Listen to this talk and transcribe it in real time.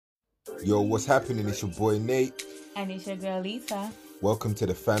Yo, what's happening? It's your boy Nate. And it's your girl Lisa. Welcome to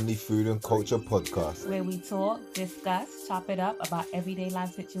the Family Food and Culture Podcast, where we talk, discuss, chop it up about everyday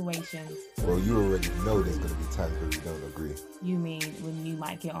life situations. Well, you already know there's going to be times where we don't agree. You mean when you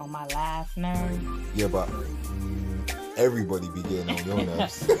might get on my last nerve? Yeah, but everybody be getting on your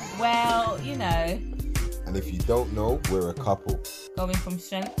nerves. Well, you know. And if you don't know, we're a couple. Going from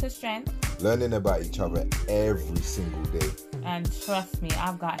strength to strength. Learning about each other every single day. And trust me,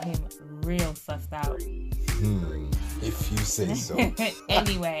 I've got him real sussed out. If you say so.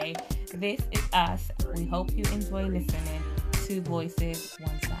 Anyway, this is us. We hope you enjoy listening. Two voices,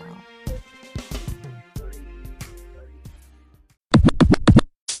 one sound.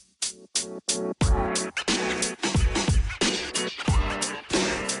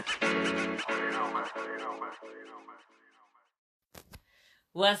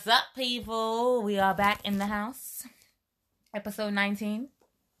 What's up, people? We are back in the house. Episode 19.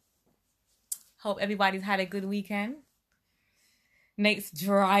 Hope everybody's had a good weekend. Nate's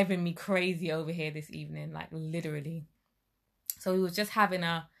driving me crazy over here this evening, like literally. So we was just having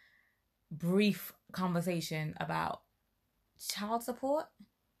a brief conversation about child support.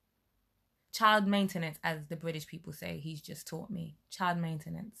 Child maintenance, as the British people say. He's just taught me. Child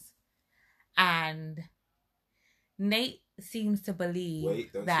maintenance. And Nate seems to believe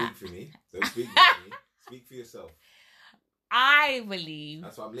Wait, don't that... speak for me. Don't speak for me. Speak for yourself. I believe...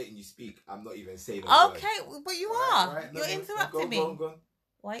 That's why I'm letting you speak. I'm not even saying okay, but you are. Right, You're interrupting me. Go on.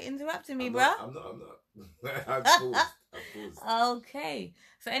 Why are you interrupting me, I'm bruh? not. I've paused. Okay.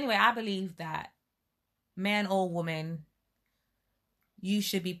 So anyway, I believe that man or woman, you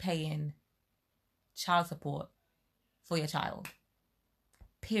should be paying child support for your child.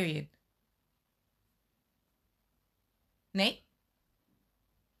 Period. Nate?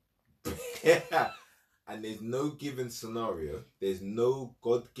 Yeah. And there's no given scenario. There's no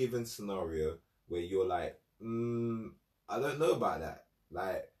God-given scenario where you're like, I don't know about that.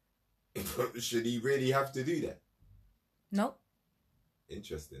 Like, should he really have to do that? Nope.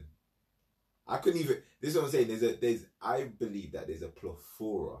 Interesting. I couldn't even. This is what I'm saying. I believe that there's a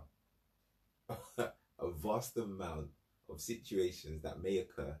plethora, a vast amount of situations that may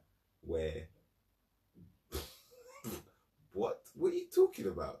occur where. What are you talking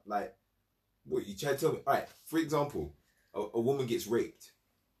about? Like, what you trying to tell me? All right. For example, a woman gets raped.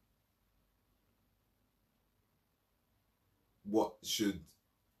 What should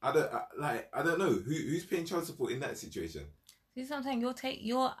I don't know who's paying child support in that situation. See what I'm saying?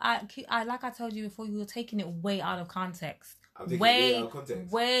 Like I told you before, you're taking it way out of context. I'm taking it way out of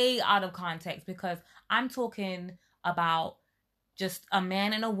context. Way out of context, because I'm talking about just a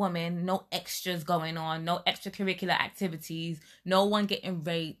man and a woman, no extras going on, no extracurricular activities, no one getting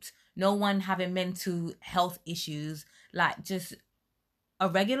raped, no one having mental health issues, like just a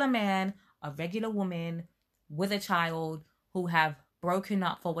regular man, a regular woman with a child who have broken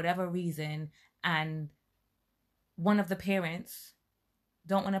up for whatever reason, and one of the parents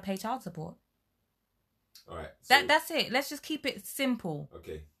don't want to pay child support. All right. So, that's it. Let's just keep it simple.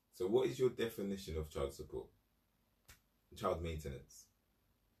 Okay. So what is your definition of child support? Child maintenance.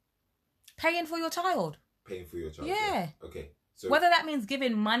 Paying for your child. Paying for your child. Yeah. Okay. So whether that means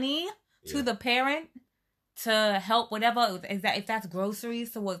giving money to the parent to help whatever, if that's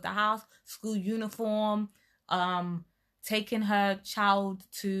groceries towards the house, school uniform, taking her child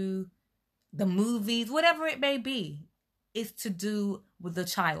to the movies, whatever it may be, is to do with the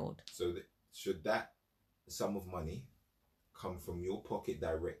child. So should that sum of money come from your pocket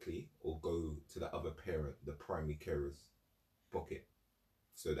directly or go to the other parent, the primary carer's pocket,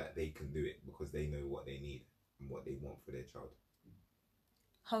 so that they can do it because they know what they need and what they want for their child?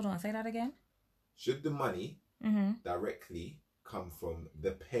 Hold on, say that again. Should the money directly come from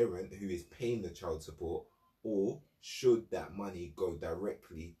the parent who is paying the child support, or should that money go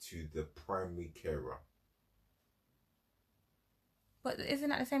directly to the primary carer? But isn't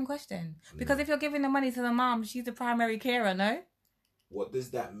that the same question? Because if you're giving the money to the mom, she's the primary carer, no? What does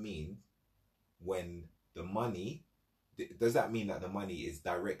that mean when the money... Does that mean that the money is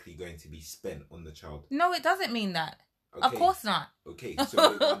directly going to be spent on the child? No, it doesn't mean that. Okay. Of course not. Okay,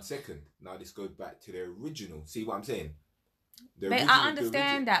 so wait 1 second. Now this goes back to the original. See what I'm saying? I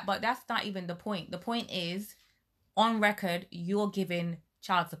understand that, but that's not even the point. The point is, on record, you're giving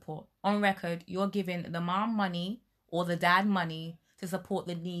child support. On record, you're giving the mom money or the dad money to support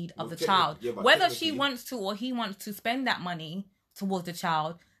the need of the child. Yeah, whether she wants to or he wants to spend that money towards the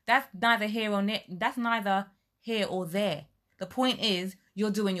child, that's neither here or there. That's neither here or there. The point is,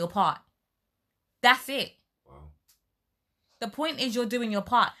 you're doing your part. That's it. Wow. The point is you're doing your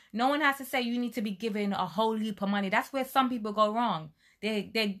part. No one has to say you need to be given a whole heap of money. That's where some people go wrong.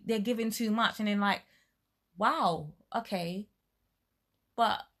 they're giving too much, and then like, wow, okay,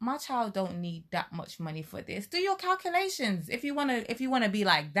 but my child don't need that much money for this. Do your calculations if you wanna be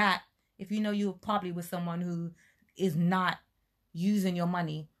like that. If you know you're probably with someone who is not using your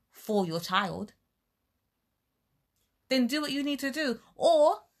money for your child, then do what you need to do.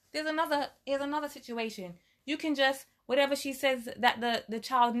 Or here's another situation. You can just, whatever she says that the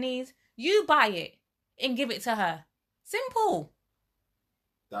child needs, you buy it and give it to her. Simple.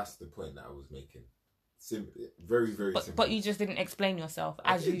 That's the point that I was making. Very, very simple. But you just didn't explain yourself.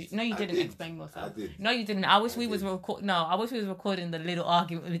 You didn't explain yourself. I did. No, you didn't. I wish we was recording the little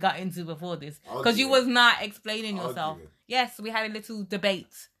argument we got into before this, because you was not explaining yourself. Yes, we had a little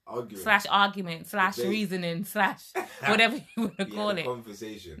debate. Argument / reasoning / whatever you want to call it.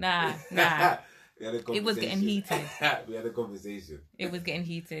 Conversation. Nah. We had a conversation. It was getting heated. We had a conversation. It was getting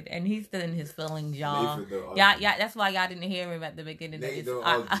heated, and he's still in his feelings, y'all. Yeah. That's why y'all didn't hear him at the beginning. Nate don't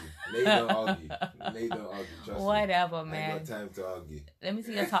argue. Nate don't argue. Trust Whatever, me. man. I ain't got time to argue. Let me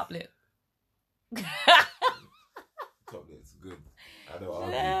see your top lip. Top lip's good. I don't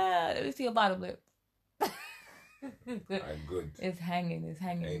argue. Let me see your bottom lip. I'm good. It's hanging. Ain't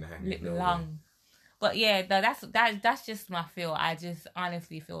hanging. Lip No long. way. But yeah, that's just my feel. I just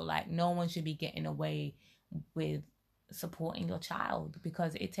honestly feel like no one should be getting away with supporting your child,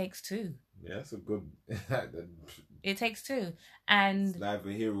 because it takes two. Yeah, that's a good. It takes two, and it's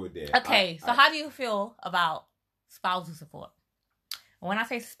neither here or there. Okay, so how do you feel about spousal support? When I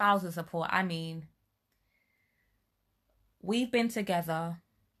say spousal support, I mean we've been together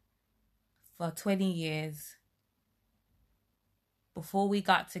for 20 years. Before we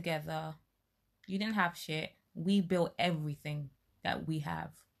got together, you didn't have shit. We built everything that we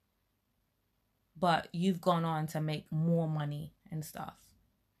have. But you've gone on to make more money and stuff.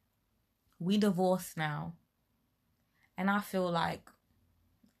 We divorced now. And I feel like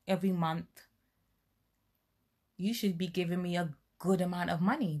every month you should be giving me a good amount of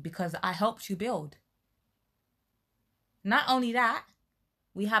money because I helped you build. Not only that,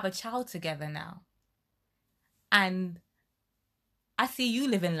 we have a child together now. And I see you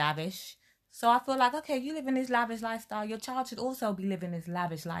living lavish. So I feel like, okay, you live in this lavish lifestyle. Your child should also be living this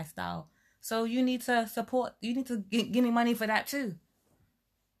lavish lifestyle. So you need to support, you need to give me money for that too.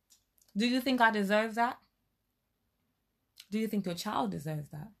 Do you think I deserve that? Do you think your child deserves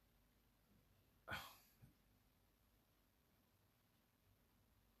that?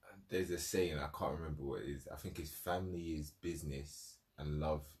 There's a saying, I can't remember what it is. I think it's family is business and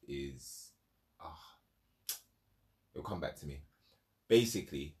love is... it'll come back to me.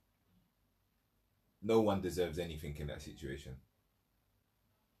 Basically, no one deserves anything in that situation.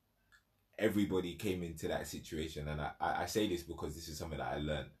 Everybody came into that situation, and I say this because this is something that I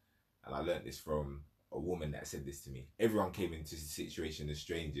learned. And I learned this from a woman that said this to me. Everyone came into the situation as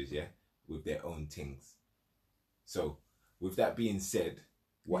strangers, yeah? With their own things. So, with that being said...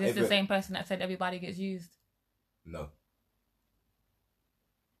 Is this the same person that said everybody gets used? No.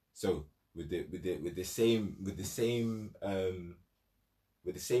 So, with the same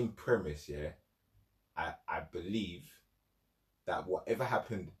premise, yeah, I believe that whatever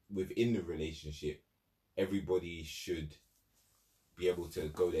happened within the relationship, everybody should be able to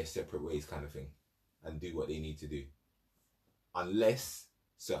go their separate ways, kind of thing, and do what they need to do, unless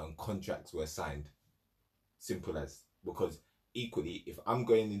certain contracts were signed. Simple as. Because equally, if I'm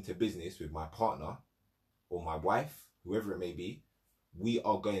going into business with my partner or my wife, whoever it may be, we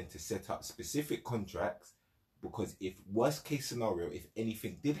are going to set up specific contracts, because if worst case scenario, if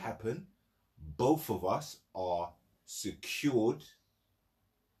anything did happen, both of us are secured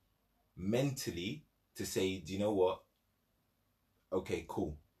mentally to say, do you know what? Okay,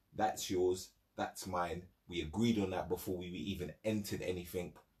 cool. That's yours. That's mine. We agreed on that before we even entered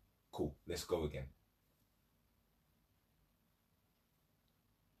anything. Cool. Let's go again.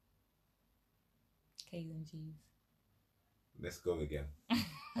 K's and G's. Let's go again.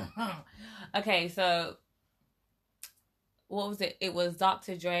 Okay, so what was it? It was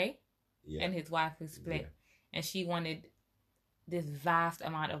Dr. Dre and his wife who split, and she wanted this vast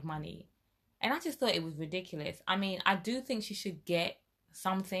amount of money. And I just thought it was ridiculous. I mean, I do think she should get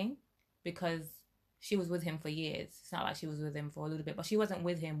something because she was with him for years. It's not like she was with him for a little bit, but she wasn't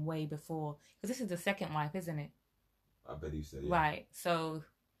with him way before. Because this is the second wife, isn't it? I believe so, yeah. Right, so...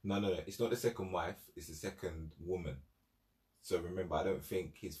 No. It's not the second wife. It's the second woman. So remember, I don't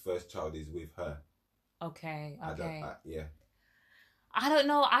think his first child is with her. Okay. I don't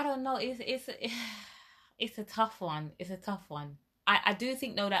know. It's a tough one. I do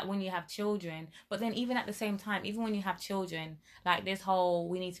think, though, that when you have children, but then even at the same time, even when you have children, like this whole,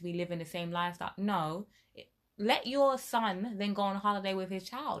 we need to be living the same lifestyle. No, let your son then go on holiday with his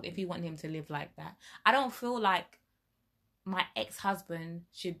child if you want him to live like that. I don't feel like my ex-husband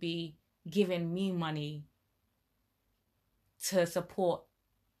should be giving me money to support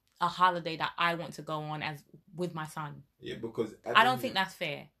a holiday that I want to go on as with my son. Yeah, because I don't think that's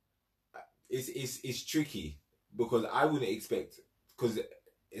fair. It's tricky because I wouldn't expect, because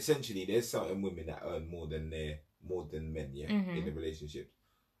essentially there's certain women that earn more than men, yeah, in the relationship.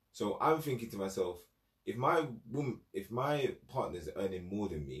 So I'm thinking to myself, if my partner's earning more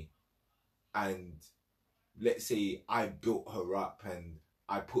than me, and let's say I built her up and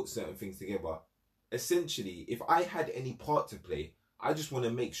I put certain things together, essentially, if I had any part to play, I just want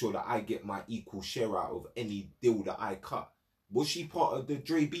to make sure that I get my equal share out of any deal that I cut. Was she part of the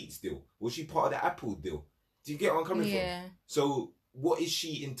Dre Beats deal? Was she part of the Apple deal? Do you get where I'm coming from? So what is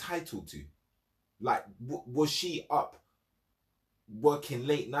she entitled to? Like, was she up working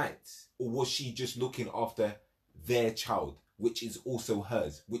late nights, or was she just looking after their child, which is also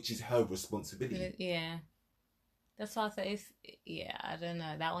hers, which is her responsibility? Yeah. That's why I say I don't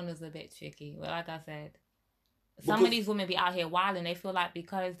know. That one was a bit tricky. But like I said, some of these women be out here wilding. They feel like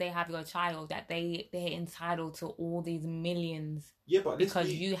because they have your child that they're entitled to all these millions. Yeah, but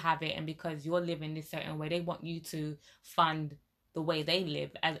because you have it and because you're living this certain way, they want you to fund the way they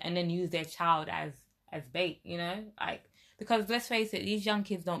live and then use their child as bait. You know, like, because let's face it, these young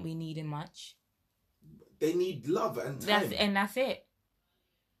kids don't be needing much. They need love and time. That's it.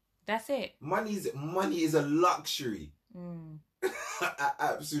 That's it. Money is a luxury.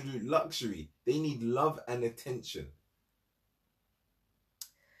 Absolute luxury. They need love and attention.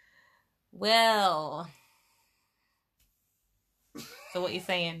 Well, so what you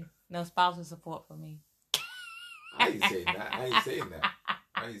saying? No spousal support for me. I ain't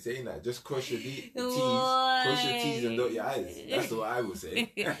saying that. Just cross your T's and dot your I's. That's what I would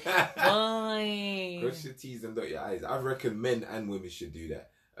say. Cross your T's and dot your I's. I reckon men and women should do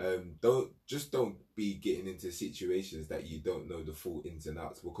that. Don't be getting into situations that you don't know the full ins and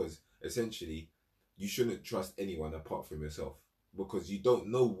outs, because essentially you shouldn't trust anyone apart from yourself, because you don't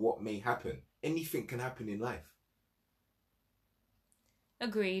know what may happen. Anything can happen in life.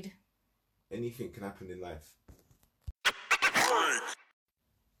 Agreed. Anything can happen in life.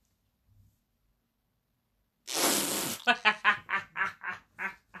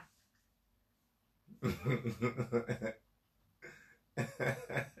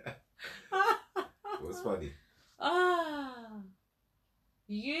 What's funny?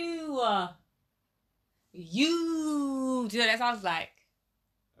 You do you know what that sounds like?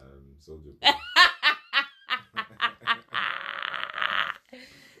 Soldier.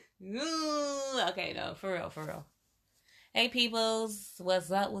 Okay, no, for real. Hey peoples,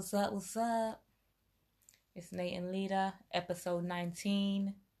 what's up? It's Nate and Lita, episode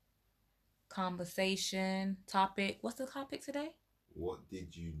 19. Conversation topic. What's the topic today? What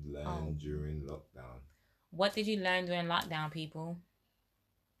did you learn during lockdown? What did you learn during lockdown, people?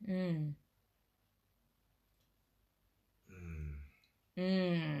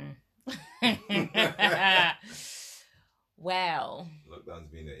 Well, lockdown's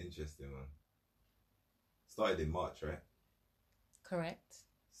been an interesting one. Started in March, right? Correct.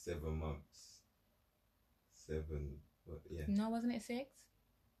 7 months. Yeah. No, wasn't it 6?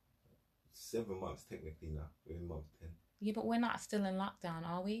 7 months technically now. We're in month 10. Yeah, but we're not still in lockdown,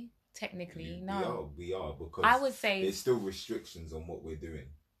 are we? Technically, no. We are because I would say there's still restrictions on what we're doing.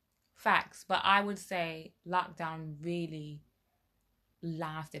 Facts, but I would say lockdown really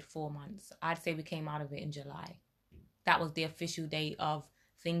lasted 4 months. I'd say we came out of it in July. That was the official date of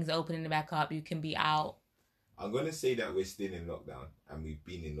things opening back up. You can be out. I'm going to say that we're still in lockdown, and we've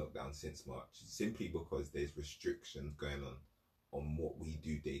been in lockdown since March, simply because there's restrictions going on what we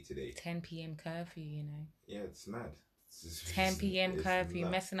do day to day. 10 p.m. curfew, you know. Yeah, it's mad. 10 p.m. curfew,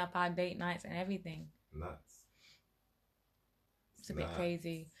 messing up our date nights and everything. Nuts. It's a bit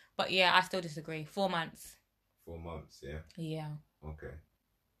crazy. But yeah, I still disagree. 4 months. 4 months, yeah? Yeah. Okay.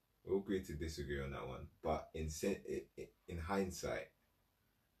 We'll agree to disagree on that one. But in hindsight,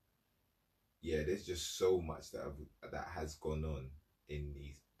 yeah, there's just so much that has gone on in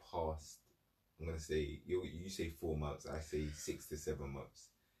these past, I'm going to say, you say 4 months, I say 6 to 7 months.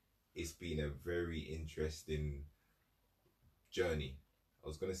 It's been a very interesting journey. I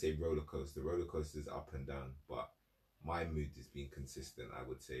was going to say roller coaster. Roller coaster's up and down, but my mood has been consistent, I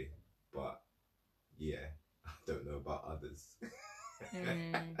would say. But yeah, I don't know about others.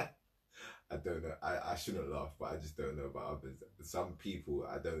 I don't know. I shouldn't laugh, but I just don't know about others. Some people,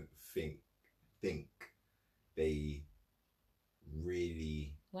 I don't think they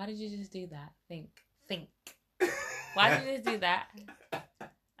really... Why did you just do that? Think. Why did you just do that?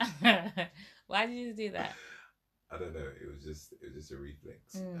 Why did you just do that? I don't know. It was just a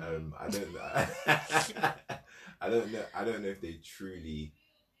reflex. Mm. I don't know. I don't know if they truly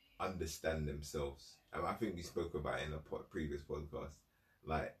understand themselves. I think we spoke about it in a previous podcast,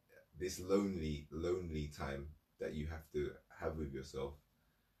 like this lonely time that you have to have with yourself.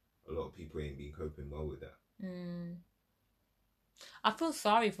 A lot of people ain't been coping well with that. I feel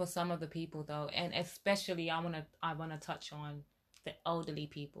sorry for some of the people though, and especially I wanna touch on the elderly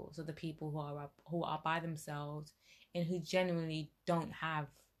people, so the people who are by themselves and who genuinely don't have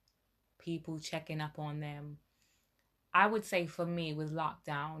people checking up on them. I would say for me with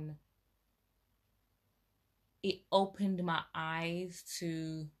lockdown, it opened my eyes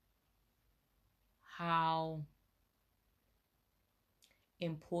to how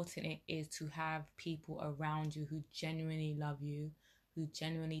important it is to have people around you who genuinely love you, who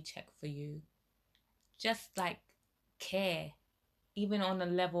genuinely check for you, just like care, even on a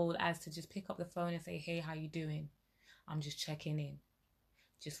level as to just pick up the phone and say, hey, how you doing? I'm just checking in.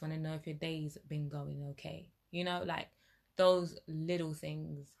 Just want to know if your day's been going okay. You know, like those little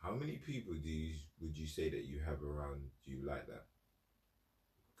things. How many people would you say that you have around you like that?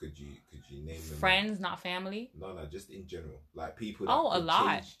 Could you name them? Friends, not family? No, just in general. Like people that a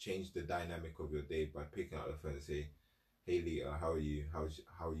lot. Change the dynamic of your day by picking up the phone and say, hey Lita, how are you?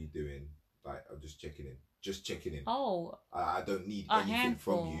 How are you doing? Like, I'm just checking in. Just checking in. Oh. I don't need a anything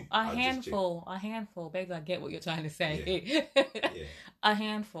handful, from you. A handful. Baby, I get what you're trying to say. Yeah. Yeah. A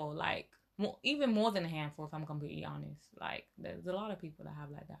handful. Like, even more than a handful, if I'm completely honest. Like, there's a lot of people that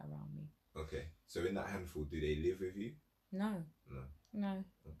have like that around me. Okay. So in that handful, do they live with you? No.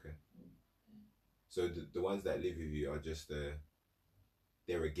 Okay. So the ones that live with you are just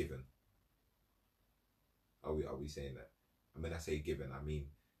they're a given. Are we saying that? And when I say given, I mean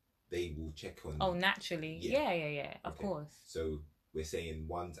they will check on. Oh, naturally. Yeah. Of course. So we're saying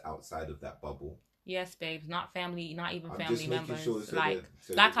ones outside of that bubble. Yes, babes. Not family. Not even family members. Sure so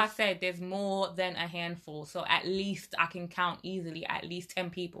like I said, there's more than a handful. So at least I can count easily at least 10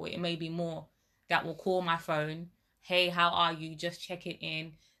 people. It may be more that will call my phone. Hey, how are you? Just check it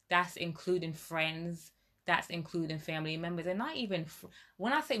in. That's including friends. That's including family members. And not even...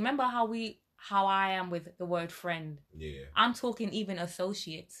 when I say... Remember how I am with the word friend? Yeah. I'm talking even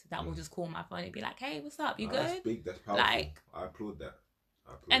associates that will just call my phone and be like, hey, what's up? You good? That's big. That's powerful. Like, I applaud that.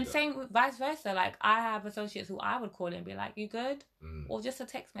 Same with vice versa. Like, I have associates who I would call and be like, you good? Or just a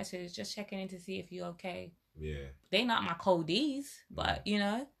text message, just checking in to see if you're okay. Yeah. They not my codees, but, you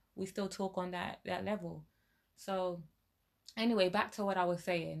know, we still talk on that level. So, anyway, back to what I was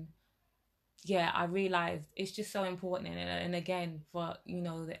saying. Yeah, I realized it's just so important. And again, for, you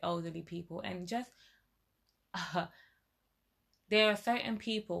know, the elderly people. And just, there are certain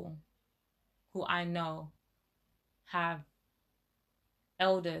people who I know have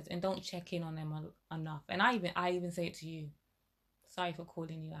elders and don't check in on them enough. And I even say it to you. Sorry for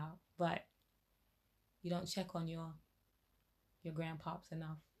calling you out. But you don't check on your grandpops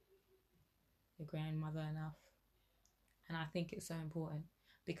enough. Your grandmother enough. And I think it's so important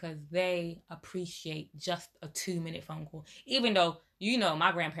because they appreciate just a 2-minute phone call. Even though, you know,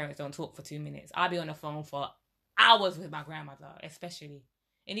 my grandparents don't talk for 2 minutes. I'll be on the phone for hours with my grandmother, especially.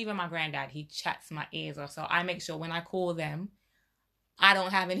 And even my granddad, he chats my ears off. So I make sure when I call them, I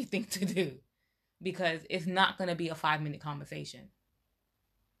don't have anything to do because it's not going to be a 5-minute conversation.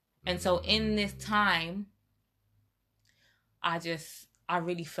 And so in this time, I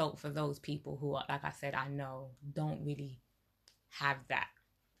really felt for those people who are, like I said, I know don't really have that.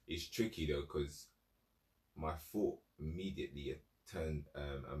 It's tricky though, because my thought immediately turned,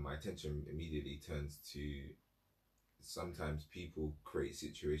 and my attention immediately turns to sometimes people create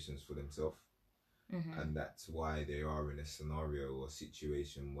situations for themselves. And that's why they are in a scenario or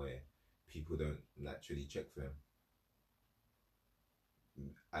situation where people don't naturally check for them.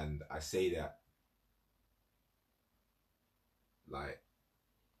 And I say that, like,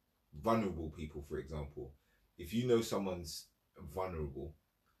 vulnerable people, for example, if you know someone's vulnerable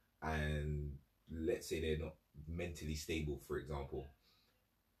and let's say they're not mentally stable, for example,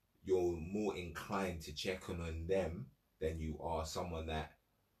 you're more inclined to check on them than you are someone that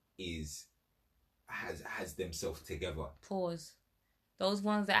has themselves together. Pause. Those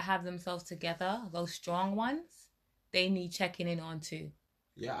ones that have themselves together, those strong ones, they need checking in on too.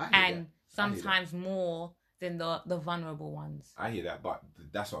 Yeah, I hear and that. Sometimes more than the vulnerable ones. I hear that, but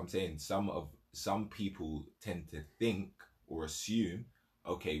that's what I'm saying. Some people tend to think or assume,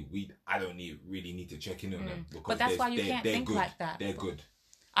 okay, I don't really need to check in on them because but that's why you can't think good. like that. They're good.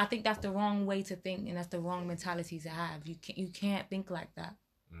 I think that's the wrong way to think, and that's the wrong mentality to have. You can't think like that.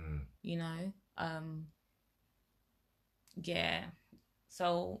 You know. Yeah.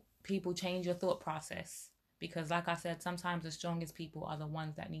 So people change your thought process. because, like I said, sometimes the strongest people are the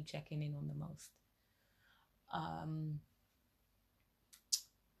ones that need checking in on the most.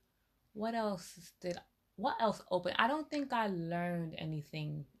 What else opened? I don't think I learned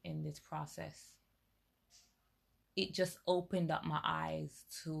anything in this process. It just opened up my eyes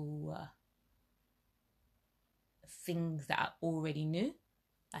to things that I already knew.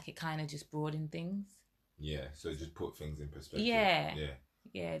 Like, it kind of just broadened things. Yeah, so just put things in perspective.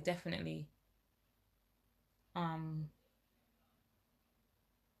 Yeah, definitely.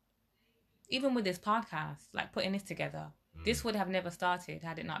 Even with this podcast, like putting this together, this would have never started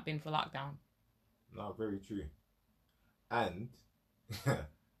had it not been for lockdown. No, very true. And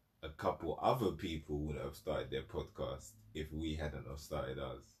a couple other people would have started their podcast if we hadn't have started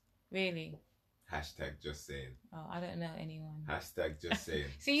ours. Really? Hashtag just saying. Oh, I don't know anyone. Hashtag just saying.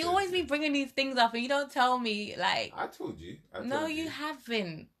 See, you always be bringing these things up and you don't tell me, like... I told you. You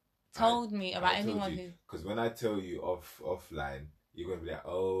haven't told me about anyone who... Because when I tell you offline, you're going to be like,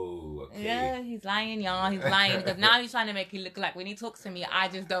 oh, okay. Yeah, he's lying, y'all. He's lying. Because now he's trying to make it look like when he talks to me, I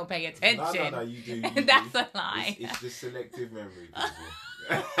just don't pay attention. No, you do. That's a lie. It's just selective memory, people.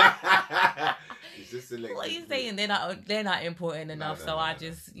 It's just selective. What are you saying? They're not important enough, I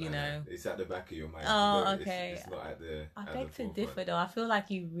just, you know. It's at the back of your mind. Oh, okay. It's not at the... I beg to differ, though. I feel like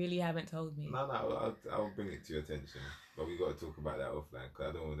you really haven't told me. No, I'll bring it to your attention. But we got to talk about that offline, because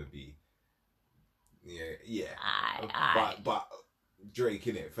I don't want to be... Yeah. But Drake,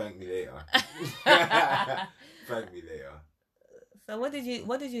 innit? Thank me later. Thank me later. So what did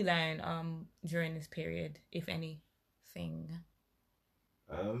you learn during this period, if anything?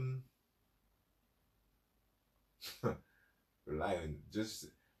 Rely on just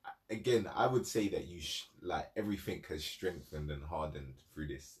again. I would say that like everything has strengthened and hardened through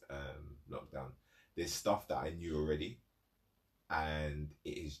this lockdown. There's stuff that I knew already, and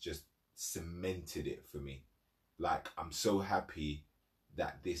it has just cemented it for me. Like, I'm so happy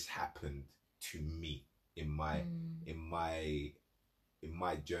that this happened to me in my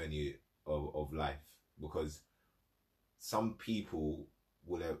journey of life, because some people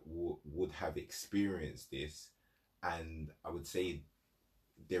would have experienced this, and I would say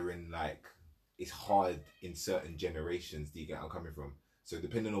they're in, like, it's hard in certain generations. Do you get where I'm coming from? So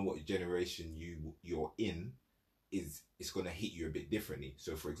depending on what generation you're in, it's going to hit you a bit differently.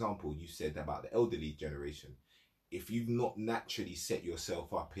 So for example, you said about the elderly generation. If you've not naturally set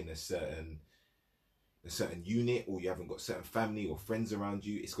yourself up in a certain unit, or you haven't got certain family or friends around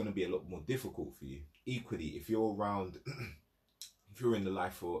you, it's going to be a lot more difficult for you. Equally, if you're around, if you're in the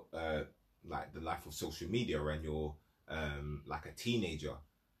life of like the life of social media, and you're like a teenager,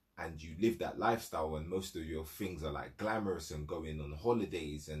 and you live that lifestyle, and most of your things are like glamorous and going on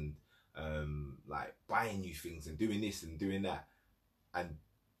holidays and like buying new things and doing this and doing that, and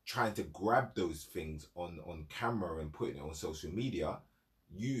trying to grab those things on camera and putting it on social media,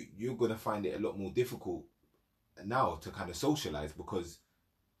 you're gonna find it a lot more difficult now to kind of socialize, because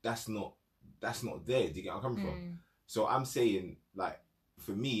that's not there. Do you get where I'm coming from? So I'm saying, like,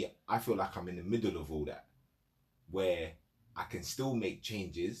 for me, I feel like I'm in the middle of all that, where I can still make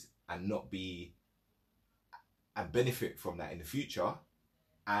changes and benefit from that in the future,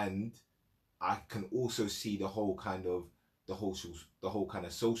 and I can also see the whole kind of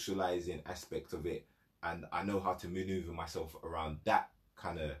socializing aspect of it, and I know how to maneuver myself around that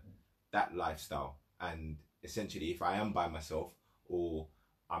lifestyle. And essentially, if I am by myself, or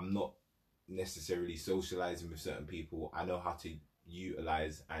I'm not necessarily socializing with certain people, I know how to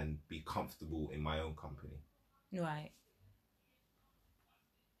utilize and be comfortable in my own company. Right.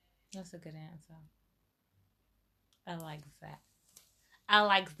 That's a good answer. I like that. I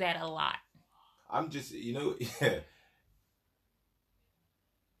like that a lot. I'm just,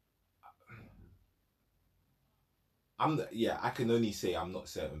 I can only say I'm not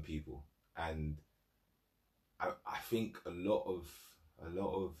certain people, and I think a lot of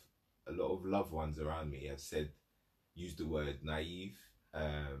loved ones around me have used the word naive,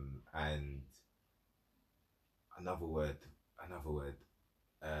 and another word,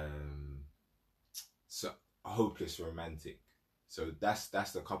 so hopeless romantic. So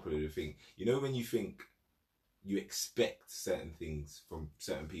that's a couple of the things. When you think you expect certain things from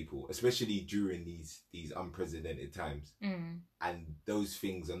certain people, especially during these unprecedented times, and those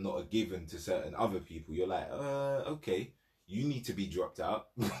things are not a given to certain other people, you're like, okay, you need to be dropped out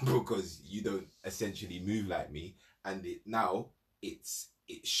because you don't essentially move like me, and it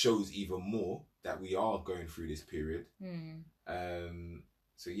shows even more that we are going through this period.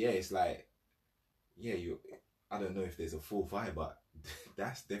 So yeah, it's like, yeah, I don't know if there's a fourth eye, but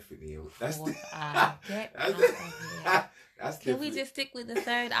that's definitely that's That's Can we definitely- just stick with the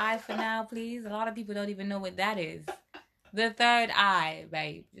third eye for now, please? A lot of people don't even know what that is. The third eye,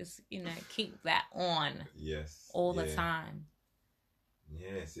 babe. Just, keep that on Yes. all the time.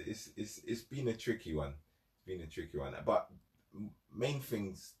 Yes, it's been a tricky one. It's been a tricky one. But main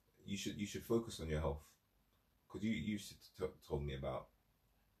things, you should focus on your health. Because you told me about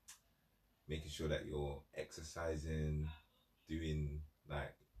making sure that you're exercising, doing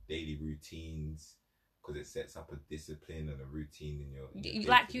like daily routines, because it sets up a discipline and a routine in your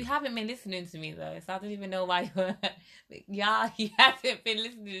Like, you haven't been listening to me though, so I don't even know why you're you haven't been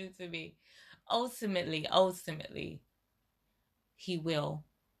listening to me. Ultimately, he will,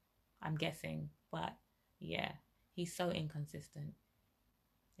 I'm guessing, but yeah, he's so inconsistent.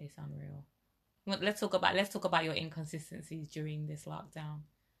 It's unreal. Let's talk about your inconsistencies during this lockdown.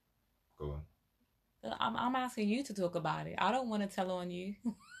 Go on. I'm asking you to talk about it. I don't want to tell on you.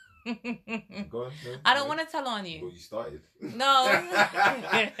 Go on. No, I don't want to tell on you. Well, you started. No.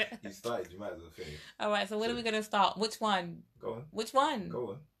 You started. You might as well finish. All right. So when are we gonna start? Which one? Go on. Which one? Go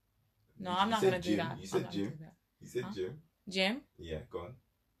on. No, I'm not gonna do gym. that. You said I'm gym. not gonna do that. You said Huh? gym. Gym? Yeah. Go on.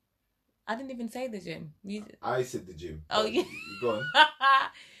 I didn't even say the gym. I said the gym. Oh, but yeah. Go on.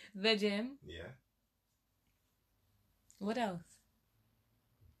 The gym. Yeah. What else?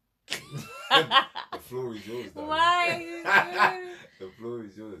 The floor is yours, darling. Why? The floor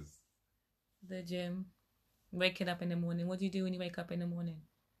is yours. The gym. Waking up in the morning. What do you do when you wake up in the morning?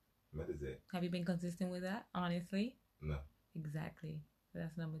 Meditate. Have you been consistent with that? Honestly? No. Exactly.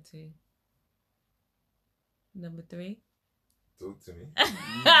 That's number 2. Number 3? Talk to me.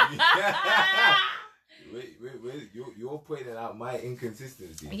 Wait. You're pointing out my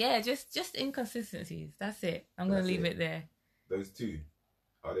inconsistency. Yeah, just inconsistencies. That's it. I'm gonna leave it there. Those 2.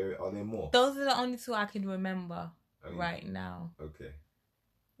 Are there more? Those are the only 2 I can remember right now. Okay.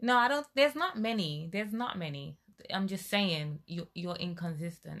 No, I don't. There's not many. I'm just saying you're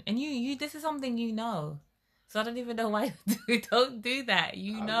inconsistent, and you. This is something you know. So I don't even know why you don't do that.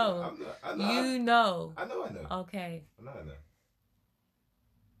 You know. I know. You know. I know. Okay. I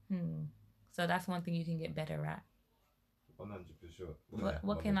know. So that's one thing you can get better at. 100%.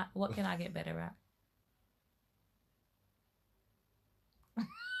 What can I get better at?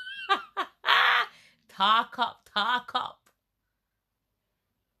 Talk up.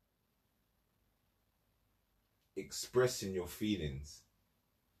 Expressing your feelings.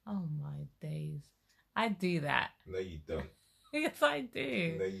 Oh my days. I do that. No, you don't. Yes, I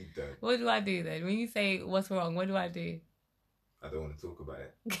do. No, you don't. What do I do then? When you say what's wrong, what do I do? I don't want to talk about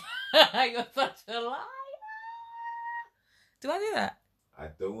it. You're such a liar. Do I do that? I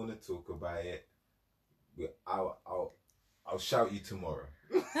don't want to talk about it. I'll shout you tomorrow.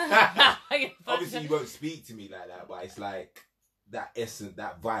 Obviously, you won't speak to me like that, but it's like that essence,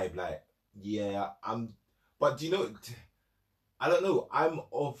 that vibe. Like, yeah, But do you know? I don't know. I'm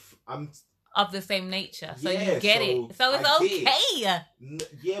of the same nature, so yeah, you get it. So it's okay.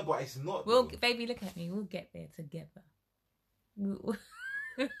 Yeah, but it's not. Baby, look at me. We'll get there together. We'll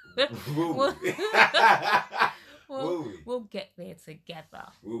get there together.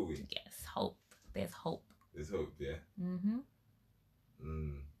 Will we? Yes, hope. There's hope. There's hope, yeah. Mm-hmm.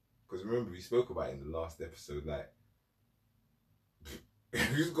 Because remember, we spoke about it in the last episode. Like,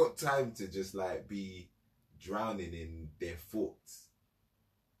 who's got time to just like be drowning in their thoughts?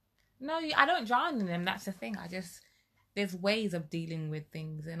 No, I don't drown in them. That's the thing. There's ways of dealing with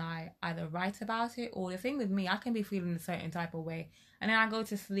things, and I either write about it, or the thing with me, I can be feeling a certain type of way, and then I go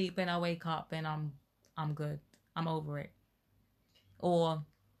to sleep and I wake up and I'm good. I'm over it. Or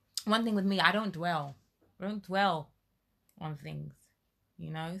one thing with me, I don't dwell on things,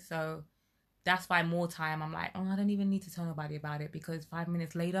 so that's why more time I'm like, I don't even need to tell nobody about it, because 5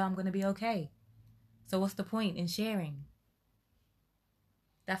 minutes later I'm gonna be okay. So what's the point in sharing?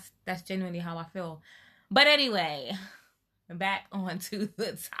 That's genuinely how I feel. But anyway, back on to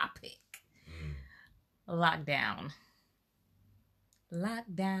the topic. Lockdown.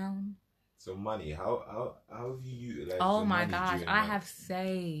 So money, how have you utilized? Oh your my money gosh, during I that? have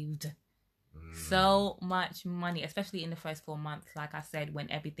saved so much money, especially in the first 4 months. Like I said, when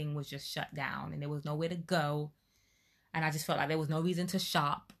everything was just shut down and there was nowhere to go, and I just felt like there was no reason to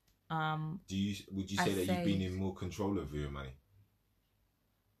shop. Would you say that you've been in more control of your money?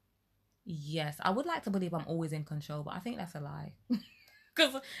 Yes, I would like to believe I'm always in control, but I think that's a lie.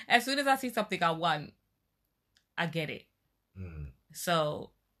 Because as soon as I see something I want, I get it.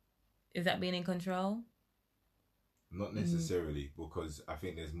 So, is that being in control? Not necessarily, because I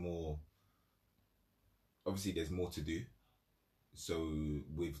think there's more. Obviously, there's more to do. So,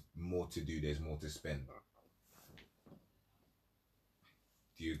 with more to do, there's more to spend.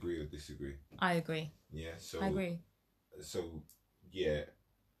 Do you agree or disagree? I agree. Yeah. So I agree. So yeah,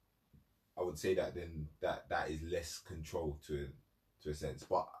 I would say that then that is less control to a sense.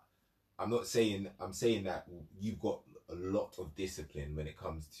 But I'm saying that you've got a lot of discipline when it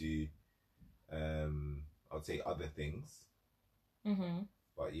comes to I would say other things. Mm-hmm.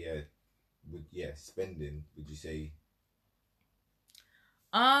 But yeah, spending, would you say?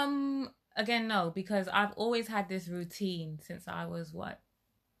 Again, no, because I've always had this routine since I was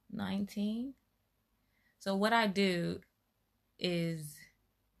 19. So what I do is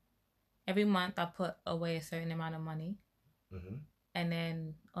every month I put away a certain amount of money. Mm-hmm. And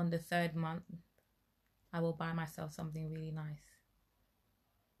then on the third month, I will buy myself something really nice.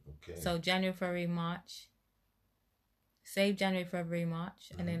 Okay. So January, February, March. Save January, February,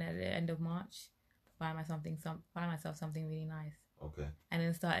 March, and then at the end of March, buy myself something really nice. Okay. And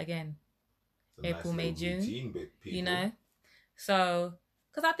then start again. It's a April, nice May, June. routine, people. You know? So,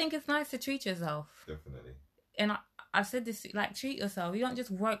 because I think it's nice to treat yourself. Definitely. And I said this, like, treat yourself. You don't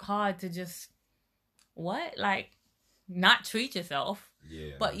just work hard to just, not treat yourself.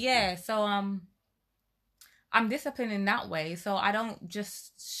 Yeah. But yeah, so, I'm disciplined in that way. So I don't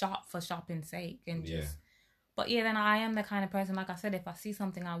just shop for shopping's sake and just... But yeah, then I am the kind of person, like I said, if I see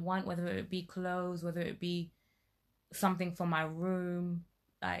something I want, whether it be clothes, whether it be something for my room,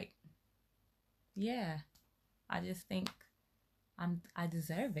 like, yeah, I just think I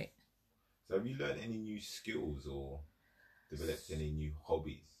deserve it. So have you learned any new skills or developed any new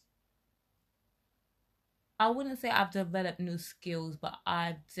hobbies? I wouldn't say I've developed new skills, but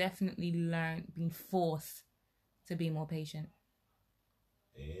I've definitely been forced to be more patient.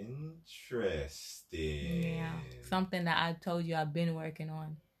 Interesting. Yeah, something that I told you I've been working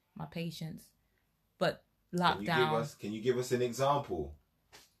on, my patience. But lockdown. Can you give us an example?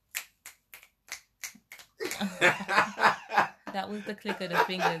 That was the click of the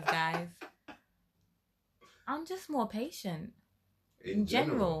fingers, guys. I'm just more patient. In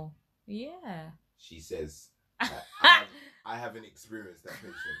general. Yeah. She says, I haven't experienced that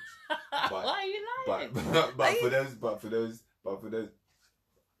patience. Why are you lying? But for those.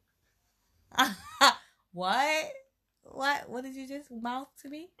 What? What did you just mouth to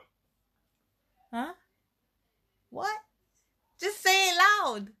me? Huh? What? Just say it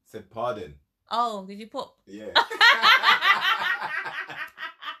loud. Said pardon. Oh, did you put? Yeah.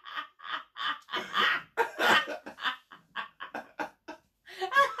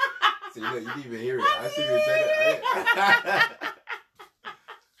 So you didn't even hear it. I see you said it.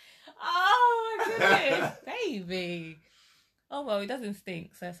 Oh my goodness, baby. Oh well, it doesn't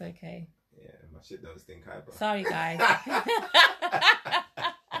stink, so it's okay. Yeah, my shit don't stink either. Sorry, guys.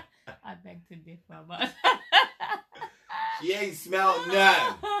 I beg to differ, but she ain't smelled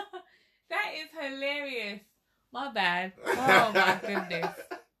none. That is hilarious. My bad. Oh my goodness.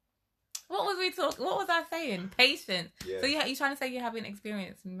 What was I saying? Patience. Yeah. So you trying to say you haven't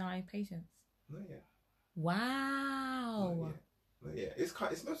experienced my patience? Not yet. Wow. Not yet. It's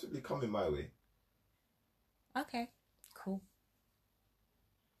mostly coming my way. Okay. Cool.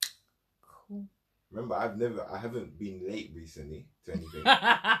 Remember, I haven't been late recently to anything.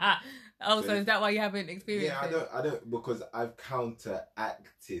 So is that why you haven't experienced it? Yeah, I don't, because I've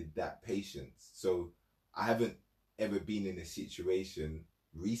counteracted that patience. So I haven't ever been in a situation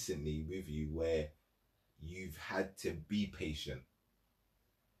recently with you where you've had to be patient.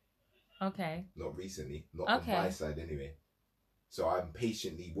 Okay. Not recently. Not on my side anyway. So I'm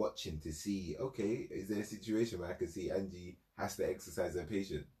patiently watching to see, okay, is there a situation where I can see Angie has to exercise her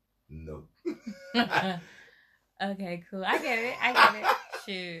patience? No. Okay, cool. I get it.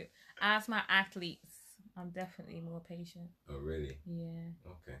 Shoot. As my athletes, I'm definitely more patient. Oh, really? Yeah.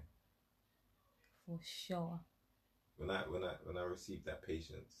 Okay. For sure. When I receive that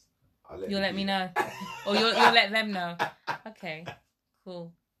patience, you'll let me know. Or you'll let them know. Okay.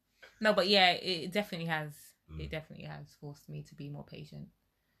 Cool. No, but yeah, it definitely has. It definitely has forced me to be more patient.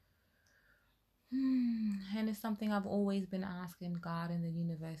 And it's something I've always been asking God and the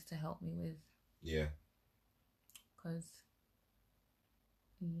universe to help me with. Yeah. Because,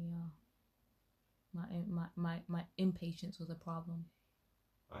 yeah, my impatience was a problem.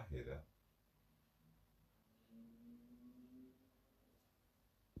 I hear that.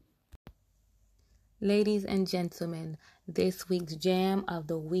 Ladies and gentlemen, this week's jam of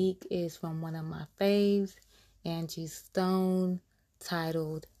the week is from one of my faves, Angie Stone,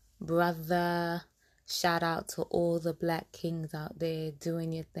 titled Brother. Shout out to all the Black kings out there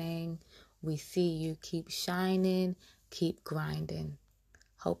doing your thing. We see you. Keep shining. Keep grinding.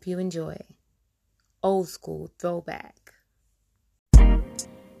 Hope you enjoy. Old school throwback.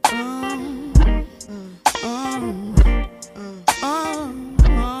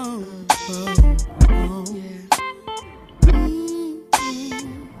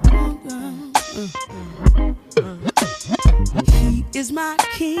 He's my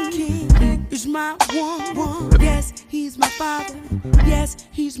king. He is my one. Yes, he's my father. Yes,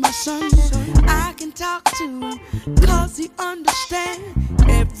 he's my son. I can talk to him, cause he understands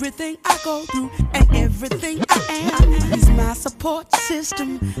everything I go through and everything I am. He's my support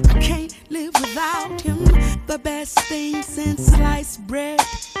system. I can't live without him. The best thing since sliced bread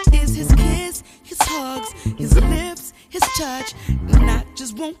is his kiss, his hugs, his lips, his touch. And I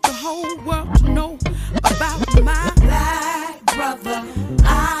just want the whole world to know about my black brother.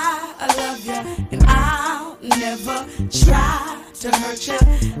 I love you, and I'll never try to hurt you.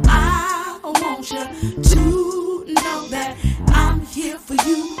 I want you to know that I'm here for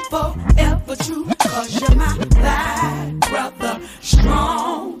you forever true. Cause you're my black brother,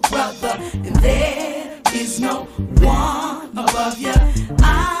 strong brother, and there is no one above you.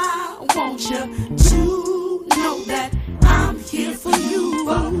 I want you to know that I'm here for you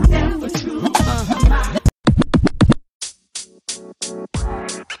forever true.